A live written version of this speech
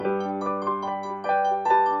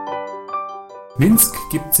Minsk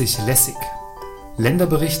gibt sich lässig.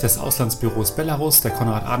 Länderbericht des Auslandsbüros Belarus der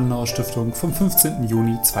Konrad-Adenauer-Stiftung vom 15.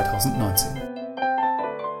 Juni 2019.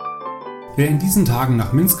 Wer in diesen Tagen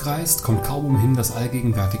nach Minsk reist, kommt kaum umhin, das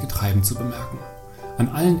allgegenwärtige Treiben zu bemerken. An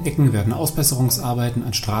allen Ecken werden Ausbesserungsarbeiten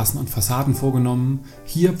an Straßen und Fassaden vorgenommen.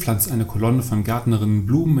 Hier pflanzt eine Kolonne von Gärtnerinnen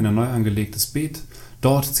Blumen in ein neu angelegtes Beet.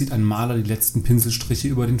 Dort zieht ein Maler die letzten Pinselstriche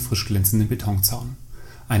über den frisch glänzenden Betonzaun.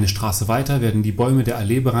 Eine Straße weiter werden die Bäume der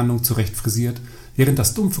Alleebrandung zurecht frisiert, während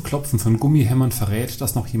das dumpfe Klopfen von Gummihämmern verrät,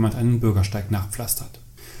 dass noch jemand einen Bürgersteig nachpflastert.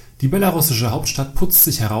 Die belarussische Hauptstadt putzt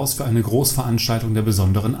sich heraus für eine Großveranstaltung der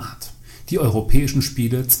besonderen Art: die Europäischen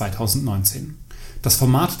Spiele 2019. Das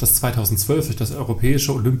Format, das 2012 durch das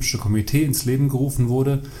Europäische Olympische Komitee ins Leben gerufen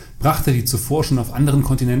wurde, brachte die zuvor schon auf anderen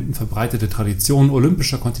Kontinenten verbreitete Tradition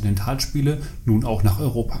olympischer Kontinentalspiele nun auch nach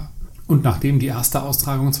Europa. Und nachdem die erste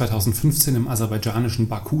Austragung 2015 im aserbaidschanischen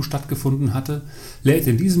Baku stattgefunden hatte, lädt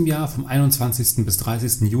in diesem Jahr vom 21. bis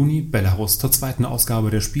 30. Juni Belarus zur zweiten Ausgabe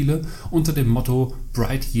der Spiele unter dem Motto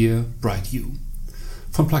Bright Year, Bright You.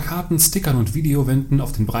 Von Plakaten, Stickern und Videowänden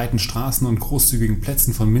auf den breiten Straßen und großzügigen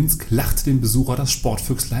Plätzen von Minsk lacht dem Besucher das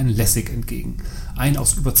Sportfüchslein lässig entgegen. Ein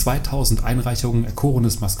aus über 2000 Einreichungen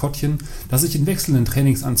erkorenes Maskottchen, das sich in wechselnden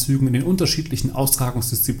Trainingsanzügen in den unterschiedlichen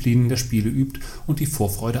Austragungsdisziplinen der Spiele übt und die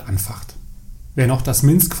Vorfreude anfacht. Wer noch das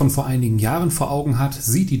Minsk von vor einigen Jahren vor Augen hat,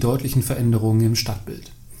 sieht die deutlichen Veränderungen im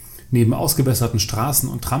Stadtbild. Neben ausgebesserten Straßen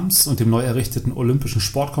und Trams und dem neu errichteten Olympischen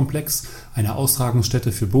Sportkomplex, einer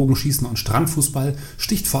Austragungsstätte für Bogenschießen und Strandfußball,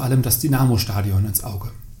 sticht vor allem das Dynamo-Stadion ins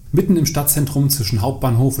Auge. Mitten im Stadtzentrum zwischen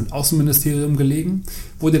Hauptbahnhof und Außenministerium gelegen,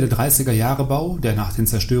 wurde der 30er-Jahre-Bau, der nach den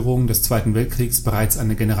Zerstörungen des Zweiten Weltkriegs bereits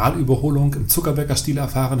eine Generalüberholung im Zuckerberger-Stil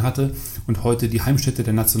erfahren hatte und heute die Heimstätte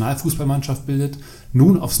der Nationalfußballmannschaft bildet,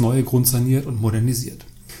 nun aufs Neue grundsaniert und modernisiert.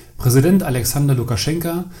 Präsident Alexander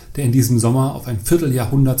Lukaschenka, der in diesem Sommer auf ein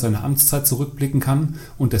Vierteljahrhundert seiner Amtszeit zurückblicken kann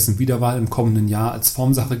und dessen Wiederwahl im kommenden Jahr als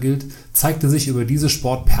Formsache gilt, zeigte sich über diese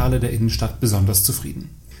Sportperle der Innenstadt besonders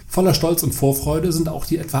zufrieden. Voller Stolz und Vorfreude sind auch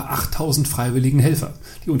die etwa 8000 freiwilligen Helfer,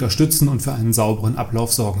 die unterstützen und für einen sauberen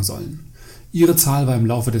Ablauf sorgen sollen. Ihre Zahl war im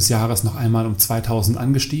Laufe des Jahres noch einmal um 2000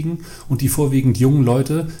 angestiegen und die vorwiegend jungen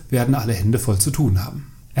Leute werden alle Hände voll zu tun haben.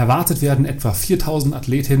 Erwartet werden etwa 4000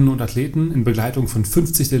 Athletinnen und Athleten in Begleitung von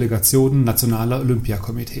 50 Delegationen nationaler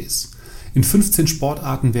Olympiakomitees. In 15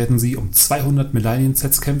 Sportarten werden sie um 200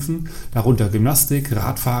 Medaillensets kämpfen, darunter Gymnastik,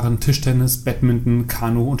 Radfahren, Tischtennis, Badminton,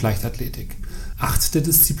 Kanu und Leichtathletik. 8 der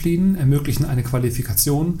Disziplinen ermöglichen eine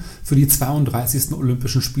Qualifikation für die 32.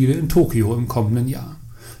 Olympischen Spiele in Tokio im kommenden Jahr.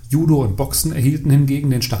 Judo und Boxen erhielten hingegen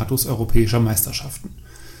den Status europäischer Meisterschaften.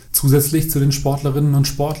 Zusätzlich zu den Sportlerinnen und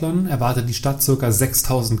Sportlern erwartet die Stadt ca.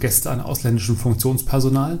 6000 Gäste an ausländischem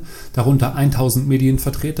Funktionspersonal, darunter 1000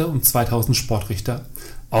 Medienvertreter und 2000 Sportrichter.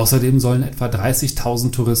 Außerdem sollen etwa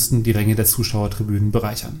 30.000 Touristen die Ränge der Zuschauertribünen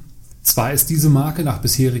bereichern. Zwar ist diese Marke nach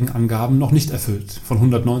bisherigen Angaben noch nicht erfüllt. Von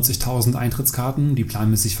 190.000 Eintrittskarten, die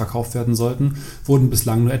planmäßig verkauft werden sollten, wurden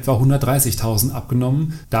bislang nur etwa 130.000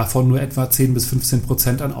 abgenommen, davon nur etwa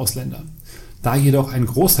 10-15% an Ausländer. Da jedoch ein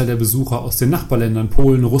Großteil der Besucher aus den Nachbarländern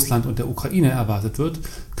Polen, Russland und der Ukraine erwartet wird,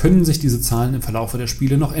 können sich diese Zahlen im Verlauf der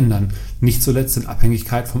Spiele noch ändern, nicht zuletzt in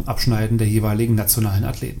Abhängigkeit vom Abschneiden der jeweiligen nationalen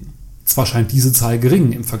Athleten. Zwar scheint diese Zahl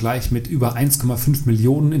gering im Vergleich mit über 1,5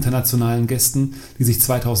 Millionen internationalen Gästen, die sich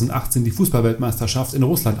 2018 die Fußballweltmeisterschaft in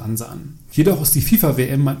Russland ansahen. Jedoch ist die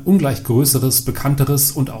FIFA-WM ein ungleich größeres,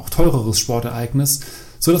 bekannteres und auch teureres Sportereignis,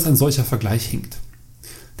 sodass ein solcher Vergleich hinkt.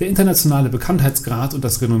 Der internationale Bekanntheitsgrad und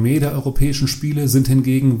das Renommee der Europäischen Spiele sind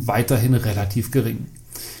hingegen weiterhin relativ gering.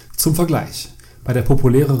 Zum Vergleich: Bei der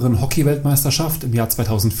populäreren Hockey-Weltmeisterschaft im Jahr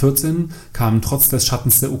 2014 kamen trotz des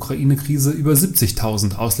Schattens der Ukraine-Krise über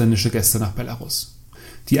 70.000 ausländische Gäste nach Belarus.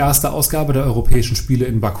 Die erste Ausgabe der Europäischen Spiele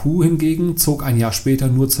in Baku hingegen zog ein Jahr später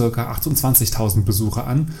nur ca. 28.000 Besucher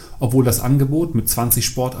an, obwohl das Angebot mit 20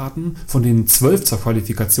 Sportarten, von denen 12 zur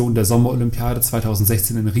Qualifikation der Sommerolympiade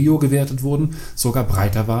 2016 in Rio gewertet wurden, sogar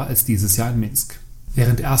breiter war als dieses Jahr in Minsk.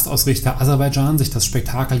 Während Erstausrichter Aserbaidschan sich das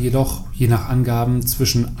Spektakel jedoch, je nach Angaben,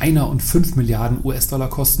 zwischen 1 und 5 Milliarden US-Dollar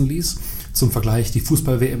kosten ließ, zum Vergleich, die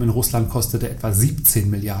Fußball-WM in Russland kostete etwa 17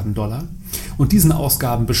 Milliarden Dollar, und diesen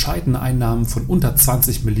Ausgaben bescheidene Einnahmen von unter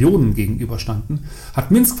 20 Millionen gegenüberstanden, hat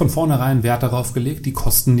Minsk von vornherein Wert darauf gelegt, die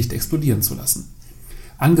Kosten nicht explodieren zu lassen.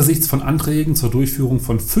 Angesichts von Anträgen zur Durchführung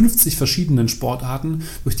von 50 verschiedenen Sportarten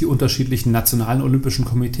durch die unterschiedlichen nationalen Olympischen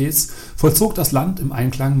Komitees vollzog das Land im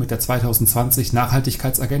Einklang mit der 2020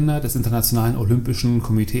 Nachhaltigkeitsagenda des Internationalen Olympischen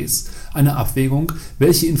Komitees eine Abwägung,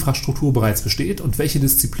 welche Infrastruktur bereits besteht und welche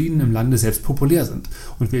Disziplinen im Lande selbst populär sind,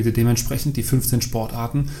 und wählte dementsprechend die 15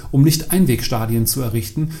 Sportarten, um nicht Einwegstadien zu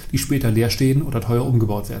errichten, die später leer stehen oder teuer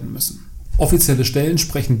umgebaut werden müssen. Offizielle Stellen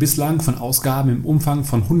sprechen bislang von Ausgaben im Umfang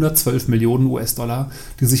von 112 Millionen US-Dollar,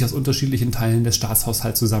 die sich aus unterschiedlichen Teilen des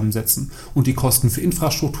Staatshaushalts zusammensetzen und die Kosten für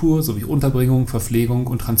Infrastruktur sowie Unterbringung, Verpflegung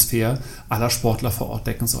und Transfer aller Sportler vor Ort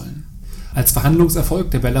decken sollen. Als Verhandlungserfolg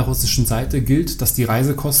der belarussischen Seite gilt, dass die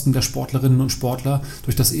Reisekosten der Sportlerinnen und Sportler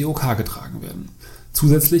durch das EOK getragen werden.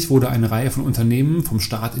 Zusätzlich wurde eine Reihe von Unternehmen vom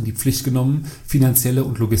Staat in die Pflicht genommen, finanzielle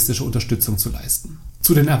und logistische Unterstützung zu leisten.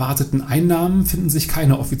 Zu den erwarteten Einnahmen finden sich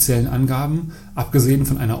keine offiziellen Angaben, abgesehen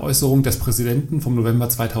von einer Äußerung des Präsidenten vom November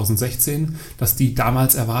 2016, dass die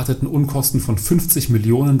damals erwarteten Unkosten von 50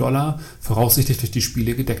 Millionen Dollar voraussichtlich durch die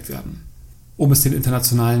Spiele gedeckt werden. Um es den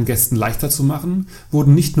internationalen Gästen leichter zu machen,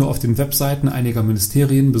 wurden nicht nur auf den Webseiten einiger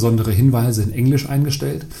Ministerien besondere Hinweise in Englisch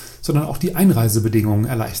eingestellt, sondern auch die Einreisebedingungen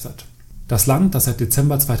erleichtert. Das Land, das seit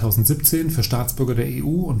Dezember 2017 für Staatsbürger der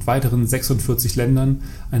EU und weiteren 46 Ländern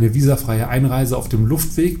eine visafreie Einreise auf dem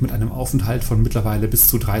Luftweg mit einem Aufenthalt von mittlerweile bis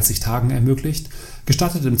zu 30 Tagen ermöglicht,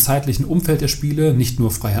 gestattet im zeitlichen Umfeld der Spiele nicht nur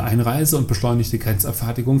freie Einreise und beschleunigte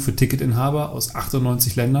Grenzabfertigung für Ticketinhaber aus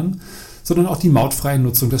 98 Ländern, sondern auch die mautfreie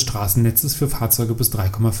Nutzung des Straßennetzes für Fahrzeuge bis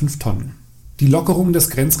 3,5 Tonnen. Die Lockerung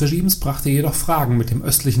des Grenzregimes brachte jedoch Fragen mit dem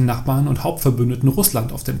östlichen Nachbarn und Hauptverbündeten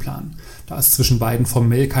Russland auf den Plan, da es zwischen beiden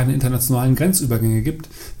formell keine internationalen Grenzübergänge gibt,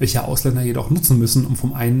 welche Ausländer jedoch nutzen müssen, um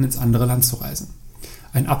vom einen ins andere Land zu reisen.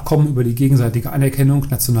 Ein Abkommen über die gegenseitige Anerkennung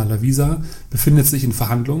nationaler Visa befindet sich in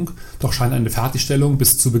Verhandlung, doch scheint eine Fertigstellung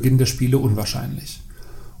bis zu Beginn der Spiele unwahrscheinlich.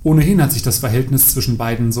 Ohnehin hat sich das Verhältnis zwischen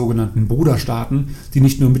beiden sogenannten Bruderstaaten, die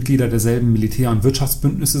nicht nur Mitglieder derselben Militär- und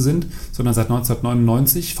Wirtschaftsbündnisse sind, sondern seit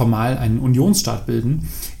 1999 formal einen Unionsstaat bilden,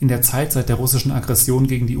 in der Zeit seit der russischen Aggression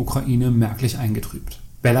gegen die Ukraine merklich eingetrübt.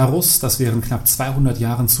 Belarus, das während knapp 200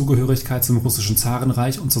 Jahren Zugehörigkeit zum russischen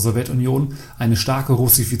Zarenreich und zur Sowjetunion eine starke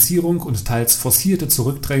Russifizierung und teils forcierte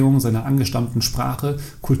Zurückdrängung seiner angestammten Sprache,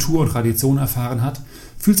 Kultur und Tradition erfahren hat,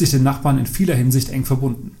 fühlt sich den Nachbarn in vieler Hinsicht eng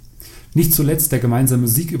verbunden. Nicht zuletzt der gemeinsame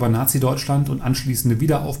Sieg über Nazi-Deutschland und anschließende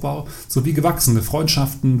Wiederaufbau sowie gewachsene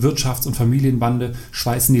Freundschaften, Wirtschafts- und Familienbande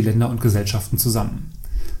schweißen die Länder und Gesellschaften zusammen.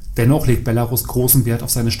 Dennoch legt Belarus großen Wert auf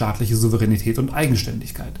seine staatliche Souveränität und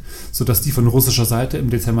Eigenständigkeit, sodass die von russischer Seite im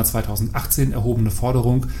Dezember 2018 erhobene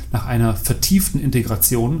Forderung nach einer vertieften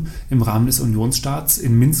Integration im Rahmen des Unionsstaats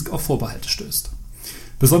in Minsk auf Vorbehalte stößt.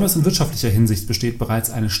 Besonders in wirtschaftlicher Hinsicht besteht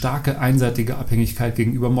bereits eine starke einseitige Abhängigkeit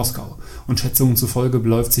gegenüber Moskau und Schätzungen zufolge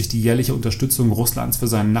beläuft sich die jährliche Unterstützung Russlands für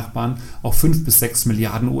seinen Nachbarn auf 5 bis 6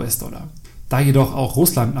 Milliarden US-Dollar. Da jedoch auch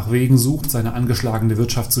Russland nach Wegen sucht, seine angeschlagene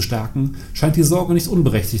Wirtschaft zu stärken, scheint die Sorge nicht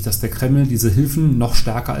unberechtigt, dass der Kreml diese Hilfen noch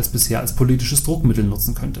stärker als bisher als politisches Druckmittel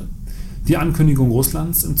nutzen könnte. Die Ankündigung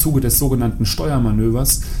Russlands im Zuge des sogenannten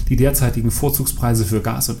Steuermanövers, die derzeitigen Vorzugspreise für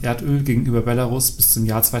Gas und Erdöl gegenüber Belarus bis zum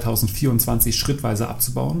Jahr 2024 schrittweise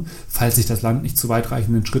abzubauen, falls sich das Land nicht zu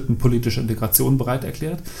weitreichenden Schritten politischer Integration bereit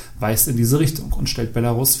erklärt, weist in diese Richtung und stellt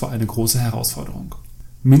Belarus vor eine große Herausforderung.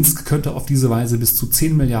 Minsk könnte auf diese Weise bis zu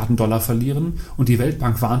 10 Milliarden Dollar verlieren und die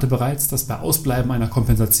Weltbank warnte bereits, dass bei Ausbleiben einer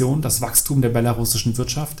Kompensation das Wachstum der belarussischen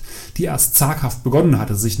Wirtschaft, die erst zaghaft begonnen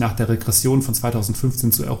hatte, sich nach der Regression von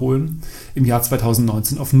 2015 zu erholen, im Jahr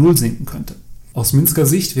 2019 auf Null sinken könnte. Aus Minsker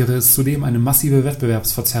Sicht wäre es zudem eine massive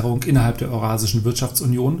Wettbewerbsverzerrung innerhalb der Eurasischen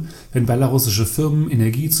Wirtschaftsunion, wenn belarussische Firmen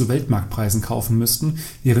Energie zu Weltmarktpreisen kaufen müssten,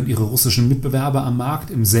 während ihre russischen Mitbewerber am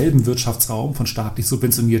Markt im selben Wirtschaftsraum von staatlich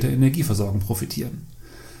subventionierter Energieversorgung profitieren.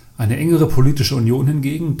 Eine engere politische Union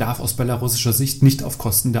hingegen darf aus belarussischer Sicht nicht auf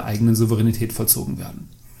Kosten der eigenen Souveränität vollzogen werden.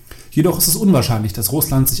 Jedoch ist es unwahrscheinlich, dass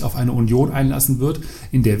Russland sich auf eine Union einlassen wird,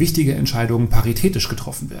 in der wichtige Entscheidungen paritätisch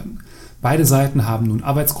getroffen werden. Beide Seiten haben nun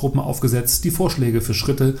Arbeitsgruppen aufgesetzt, die Vorschläge für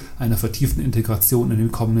Schritte einer vertieften Integration in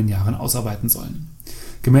den kommenden Jahren ausarbeiten sollen.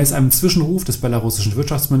 Gemäß einem Zwischenruf des belarussischen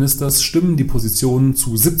Wirtschaftsministers stimmen die Positionen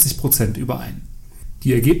zu 70% überein.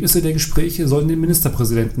 Die Ergebnisse der Gespräche sollen den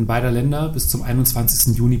Ministerpräsidenten beider Länder bis zum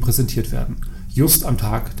 21. Juni präsentiert werden, just am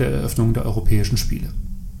Tag der Eröffnung der Europäischen Spiele.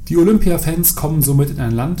 Die Olympia-Fans kommen somit in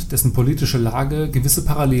ein Land, dessen politische Lage gewisse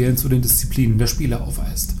Parallelen zu den Disziplinen der Spiele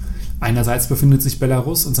aufweist. Einerseits befindet sich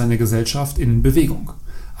Belarus und seine Gesellschaft in Bewegung.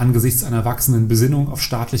 Angesichts einer wachsenden Besinnung auf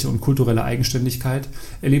staatliche und kulturelle Eigenständigkeit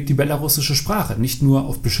erlebt die belarussische Sprache nicht nur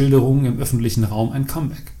auf Beschilderungen im öffentlichen Raum ein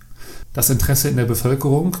Comeback. Das Interesse in der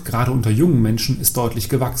Bevölkerung, gerade unter jungen Menschen, ist deutlich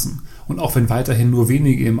gewachsen. Und auch wenn weiterhin nur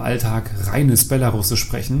wenige im Alltag reines Belarussisch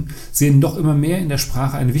sprechen, sehen doch immer mehr in der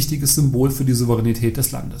Sprache ein wichtiges Symbol für die Souveränität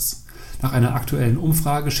des Landes. Nach einer aktuellen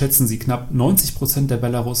Umfrage schätzen sie knapp 90% der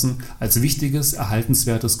Belarussen als wichtiges,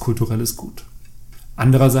 erhaltenswertes kulturelles Gut.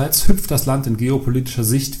 Andererseits hüpft das Land in geopolitischer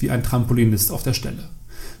Sicht wie ein Trampolinist auf der Stelle.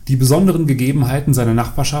 Die besonderen Gegebenheiten seiner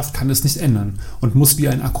Nachbarschaft kann es nicht ändern und muss wie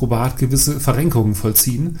ein Akrobat gewisse Verrenkungen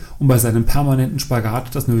vollziehen, um bei seinem permanenten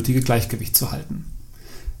Spagat das nötige Gleichgewicht zu halten.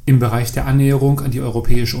 Im Bereich der Annäherung an die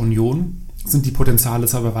Europäische Union sind die Potenziale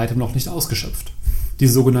zwar bei weitem noch nicht ausgeschöpft. Die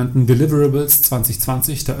sogenannten Deliverables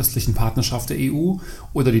 2020 der östlichen Partnerschaft der EU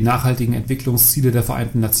oder die nachhaltigen Entwicklungsziele der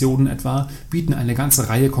Vereinten Nationen etwa bieten eine ganze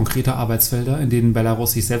Reihe konkreter Arbeitsfelder, in denen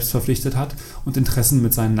Belarus sich selbst verpflichtet hat und Interessen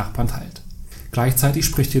mit seinen Nachbarn teilt. Gleichzeitig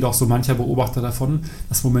spricht jedoch so mancher Beobachter davon,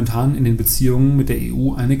 dass momentan in den Beziehungen mit der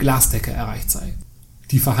EU eine Glasdecke erreicht sei.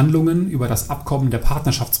 Die Verhandlungen über das Abkommen der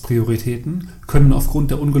Partnerschaftsprioritäten können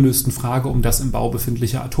aufgrund der ungelösten Frage um das im Bau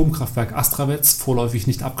befindliche Atomkraftwerk Astravets vorläufig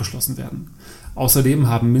nicht abgeschlossen werden. Außerdem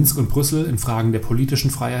haben Minsk und Brüssel in Fragen der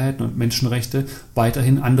politischen Freiheiten und Menschenrechte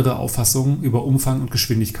weiterhin andere Auffassungen über Umfang und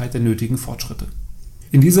Geschwindigkeit der nötigen Fortschritte.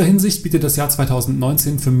 In dieser Hinsicht bietet das Jahr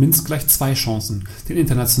 2019 für Minsk gleich zwei Chancen, den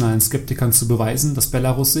internationalen Skeptikern zu beweisen, dass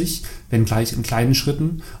Belarus sich, wenngleich in kleinen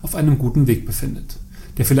Schritten, auf einem guten Weg befindet.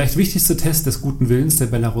 Der vielleicht wichtigste Test des guten Willens der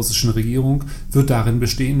belarussischen Regierung wird darin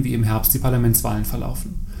bestehen, wie im Herbst die Parlamentswahlen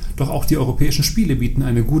verlaufen. Doch auch die Europäischen Spiele bieten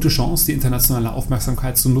eine gute Chance, die internationale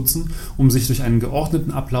Aufmerksamkeit zu nutzen, um sich durch einen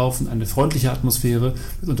geordneten Ablauf und eine freundliche Atmosphäre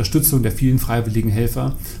mit Unterstützung der vielen freiwilligen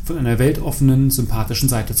Helfer von einer weltoffenen, sympathischen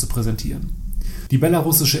Seite zu präsentieren. Die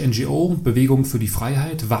belarussische NGO Bewegung für die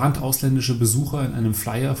Freiheit warnt ausländische Besucher in einem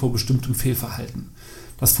Flyer vor bestimmtem Fehlverhalten.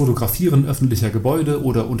 Das Fotografieren öffentlicher Gebäude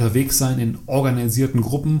oder Unterwegssein in organisierten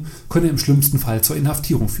Gruppen könne im schlimmsten Fall zur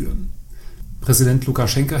Inhaftierung führen. Präsident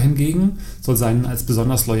Lukaschenka hingegen soll seinen als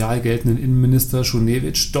besonders loyal geltenden Innenminister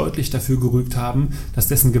Schunewitsch deutlich dafür gerügt haben, dass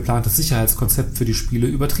dessen geplantes Sicherheitskonzept für die Spiele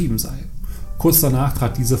übertrieben sei. Kurz danach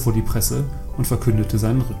trat dieser vor die Presse und verkündete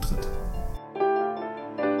seinen Rücktritt.